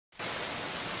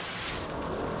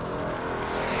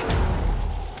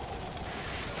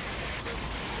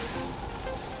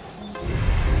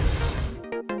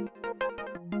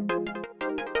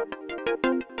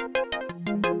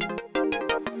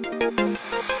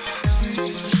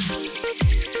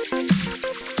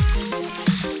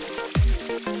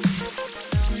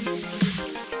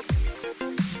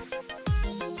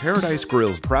Paradise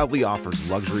Grills proudly offers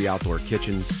luxury outdoor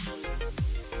kitchens,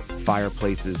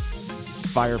 fireplaces,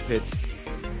 fire pits,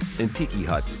 and tiki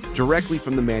huts directly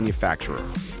from the manufacturer.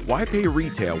 Why pay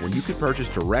retail when you can purchase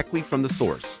directly from the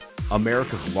source?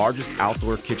 America's largest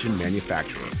outdoor kitchen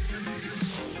manufacturer.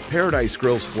 Paradise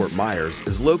Grills Fort Myers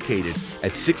is located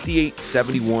at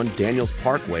 6871 Daniels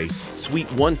Parkway,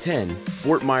 Suite 110,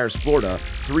 Fort Myers, Florida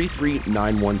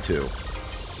 33912.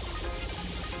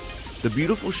 The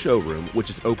beautiful showroom, which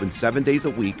is open 7 days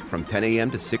a week from 10 a.m.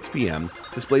 to 6 p.m.,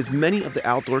 displays many of the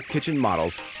outdoor kitchen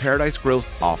models Paradise Grills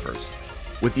offers,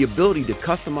 with the ability to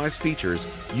customize features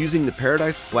using the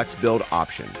Paradise Flex Build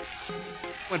option.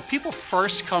 When people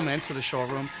first come into the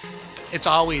showroom, it's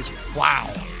always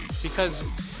wow, because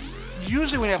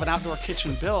usually when you have an outdoor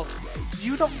kitchen built,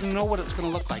 you don't know what it's going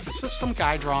to look like. It's just some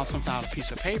guy drawing something on a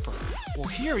piece of paper. Well,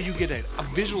 here you get a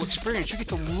visual experience. You get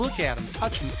to look at them,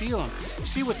 touch them, feel them,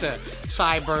 see what the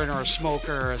side burner or a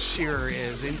smoker or a sear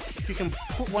is, and you can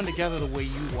put one together the way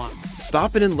you want.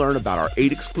 Stop in and learn about our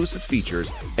 8 exclusive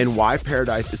features and why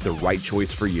Paradise is the right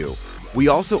choice for you. We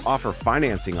also offer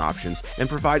financing options and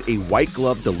provide a white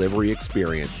glove delivery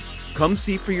experience. Come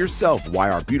see for yourself why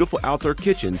our beautiful outdoor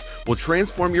kitchens will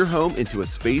transform your home into a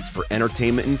space for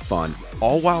entertainment and fun,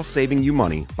 all while saving you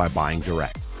money by buying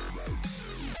direct.